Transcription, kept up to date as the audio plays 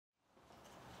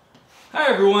Hi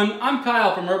everyone, I'm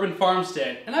Kyle from Urban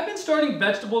Farmstead, and I've been starting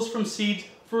vegetables from seeds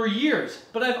for years,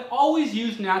 but I've always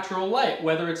used natural light,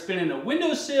 whether it's been in a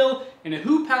windowsill, in a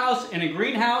hoop house, in a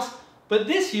greenhouse. But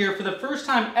this year, for the first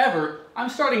time ever, I'm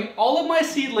starting all of my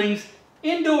seedlings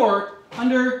indoor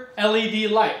under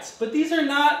LED lights. But these are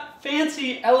not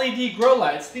fancy LED grow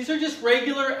lights. These are just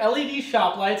regular LED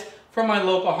shop lights from my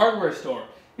local hardware store.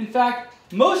 In fact,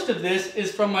 most of this is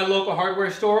from my local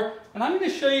hardware store, and I'm going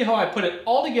to show you how I put it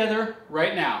all together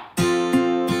right now.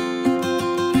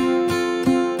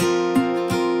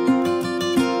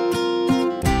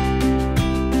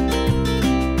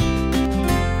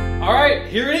 Alright,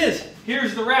 here it is.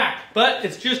 Here's the rack. But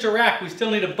it's just a rack. We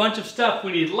still need a bunch of stuff.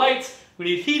 We need lights, we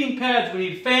need heating pads, we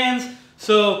need fans.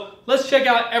 So let's check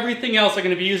out everything else I'm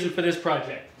going to be using for this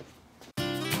project.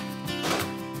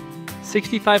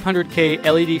 6500K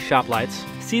LED shop lights,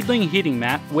 seedling heating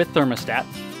mat with thermostat,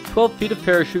 12 feet of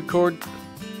parachute cord,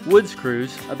 wood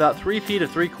screws, about 3 feet of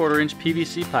 3/4 inch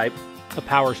PVC pipe, a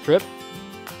power strip,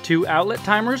 2 outlet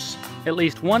timers, at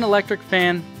least 1 electric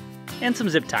fan, and some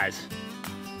zip ties.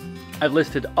 I've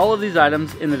listed all of these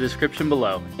items in the description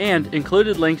below and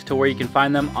included links to where you can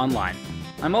find them online.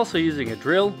 I'm also using a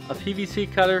drill, a PVC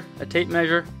cutter, a tape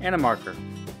measure, and a marker.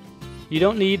 You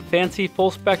don't need fancy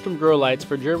full spectrum grow lights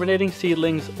for germinating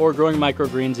seedlings or growing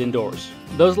microgreens indoors.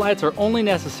 Those lights are only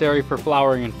necessary for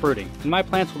flowering and fruiting, and my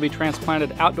plants will be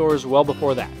transplanted outdoors well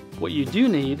before that. What you do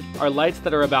need are lights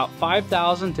that are about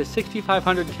 5,000 to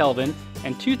 6,500 Kelvin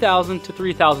and 2,000 to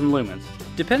 3,000 lumens.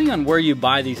 Depending on where you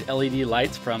buy these LED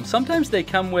lights from, sometimes they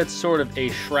come with sort of a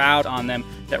shroud on them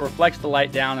that reflects the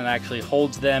light down and actually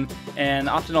holds them, and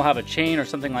often they'll have a chain or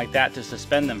something like that to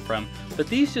suspend them from. But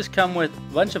these just come with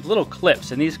a bunch of little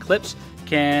clips, and these clips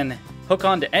can hook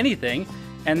onto anything,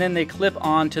 and then they clip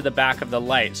onto the back of the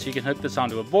light, so you can hook this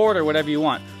onto a board or whatever you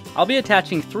want. I'll be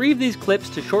attaching 3 of these clips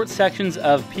to short sections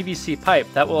of PVC pipe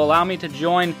that will allow me to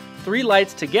join 3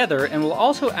 lights together and will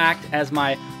also act as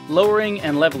my lowering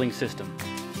and leveling system.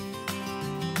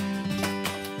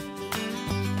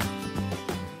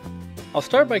 I'll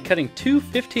start by cutting 2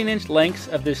 15-inch lengths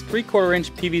of this 3/4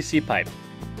 inch PVC pipe.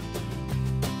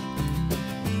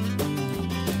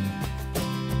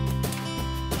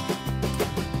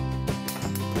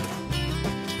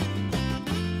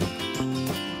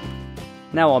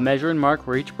 Now I'll measure and mark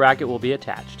where each bracket will be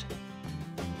attached.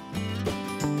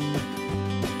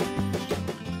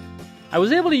 I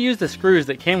was able to use the screws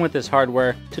that came with this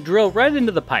hardware to drill right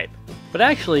into the pipe, but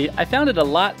actually I found it a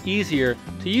lot easier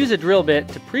to use a drill bit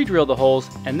to pre-drill the holes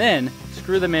and then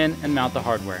screw them in and mount the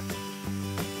hardware.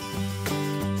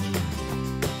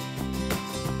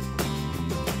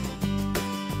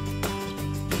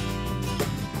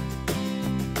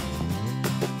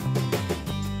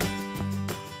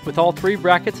 With all 3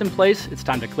 brackets in place, it's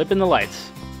time to clip in the lights.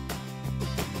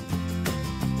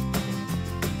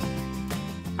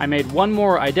 I made 1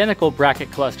 more identical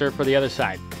bracket cluster for the other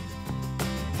side.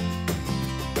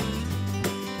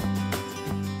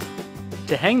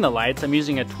 To hang the lights, I'm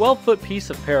using a 12-foot piece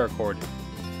of paracord.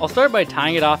 I'll start by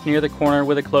tying it off near the corner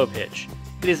with a clove hitch.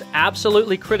 It is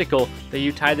absolutely critical that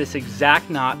you tie this exact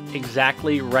knot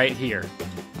exactly right here.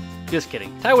 Just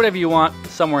kidding. Tie whatever you want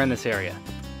somewhere in this area.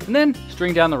 And then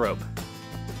string down the rope.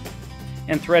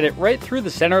 And thread it right through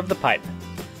the center of the pipe.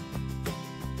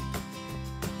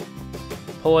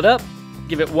 Pull it up,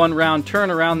 give it 1 round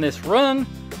turn around this rung,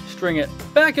 string it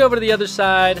back over to the other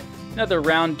side, another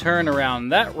round turn around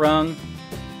that rung,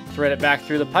 thread it back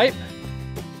through the pipe,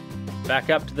 back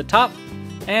up to the top,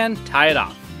 and tie it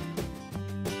off.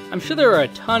 I'm sure there are a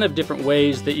ton of different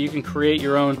ways that you can create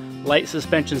your own light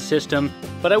suspension system,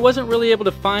 but I wasn't really able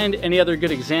to find any other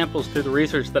good examples through the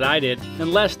research that I did,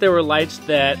 unless there were lights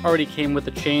that already came with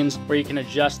the chains where you can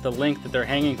adjust the length that they're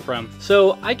hanging from.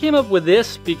 So I came up with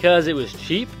this because it was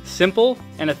cheap, simple,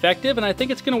 and effective, and I think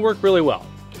it's going to work really well.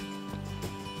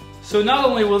 So not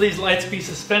only will these lights be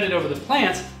suspended over the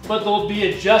plants, but they'll be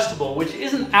adjustable, which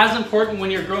isn't as important when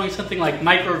you're growing something like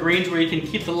microgreens where you can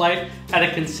keep the light at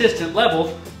a consistent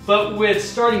level. But with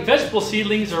starting vegetable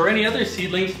seedlings or any other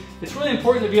seedlings, it's really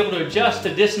important to be able to adjust the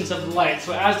distance of the light.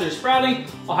 So as they're sprouting,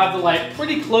 I'll have the light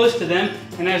pretty close to them,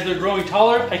 and as they're growing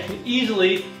taller, I can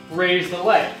easily raise the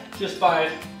light just by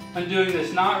undoing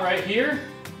this knot right here,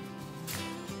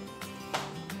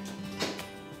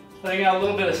 letting out a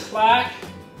little bit of slack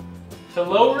to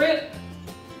lower it,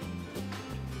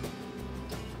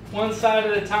 one side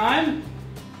at a time,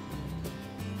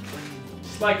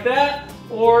 just like that,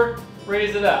 or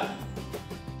raise it up.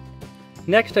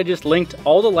 Next, I just linked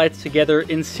all the lights together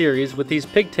in series with these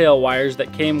pigtail wires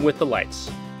that came with the lights.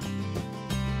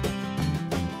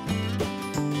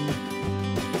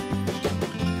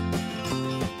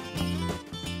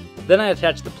 Then I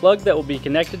attach the plug that will be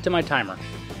connected to my timer.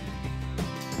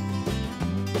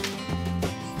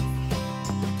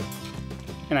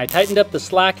 And I tightened up the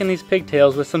slack in these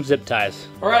pigtails with some zip ties.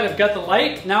 All right, I've got the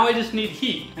light. Now I just need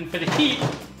heat. And for the heat,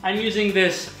 I'm using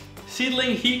this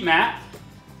seedling heat mat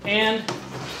and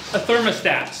a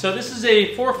thermostat. So this is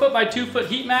a 4 foot by 2 foot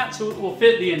heat mat, so it will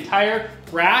fit the entire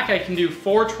rack. I can do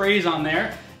 4 trays on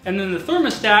there. And then the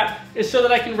thermostat is so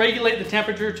that I can regulate the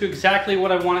temperature to exactly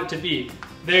what I want it to be.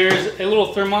 There's a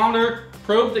little thermometer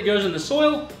probe that goes in the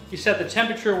soil. You set the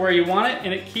temperature where you want it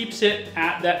and it keeps it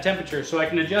at that temperature, so I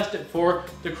can adjust it for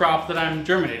the crop that I'm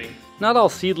germinating. Not all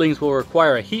seedlings will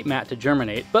require a heat mat to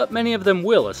germinate, but many of them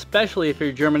will, especially if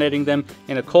you're germinating them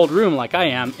in a cold room like I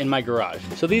am in my garage.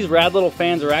 So these rad little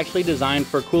fans are actually designed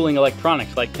for cooling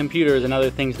electronics like computers and other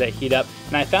things that heat up,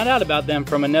 and I found out about them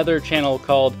from another channel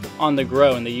called On The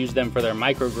Grow, and they use them for their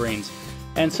microgreens.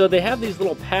 And so they have these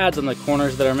little pads on the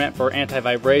corners that are meant for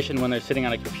anti-vibration when they're sitting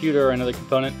on a computer or another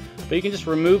component, but you can just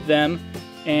remove them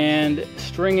and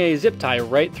string a zip tie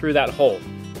right through that hole.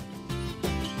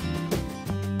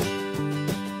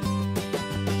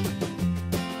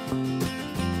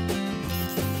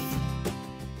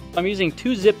 I'm using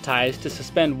 2 zip ties to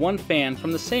suspend 1 fan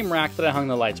from the same rack that I hung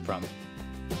the lights from.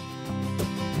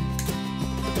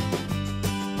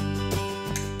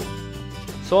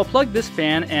 So I'll plug this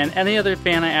fan and any other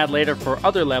fan I add later for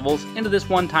other levels into this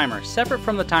one timer, separate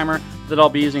from the timer that I'll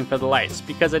be using for the lights,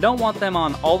 because I don't want them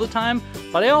on all the time,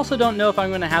 but I also don't know if I'm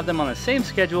going to have them on the same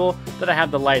schedule that I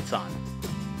have the lights on.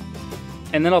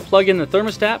 And then I'll plug in the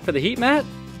thermostat for the heat mat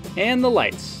and the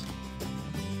lights.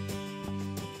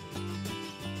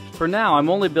 For now, I'm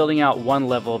only building out 1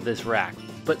 level of this rack,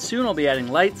 but soon I'll be adding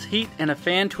lights, heat, and a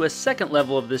fan to a 2nd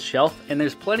level of this shelf, and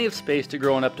there's plenty of space to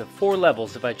grow on up to 4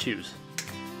 levels if I choose.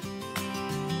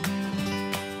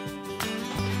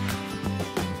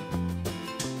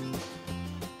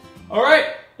 All right,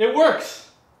 it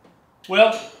works.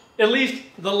 Well, at least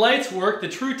the lights work. The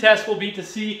true test will be to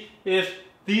see if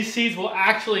these seeds will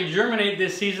actually germinate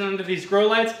this season under these grow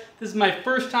lights. This is my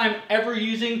first time ever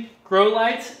using grow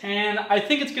lights, and I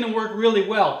think it's gonna work really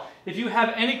well. If you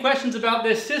have any questions about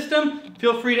this system,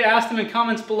 feel free to ask them in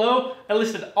comments below. I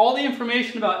listed all the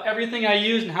information about everything I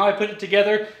used and how I put it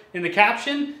together in the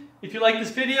caption. If you like this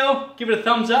video, give it a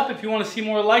thumbs up if you want to see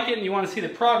more like it and you want to see the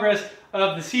progress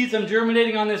of the seeds I'm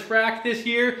germinating on this rack this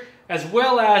year, as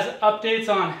well as updates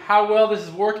on how well this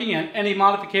is working and any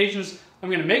modifications I'm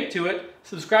going to make to it.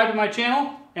 Subscribe to my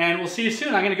channel and we'll see you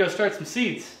soon. I'm going to go start some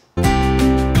seeds.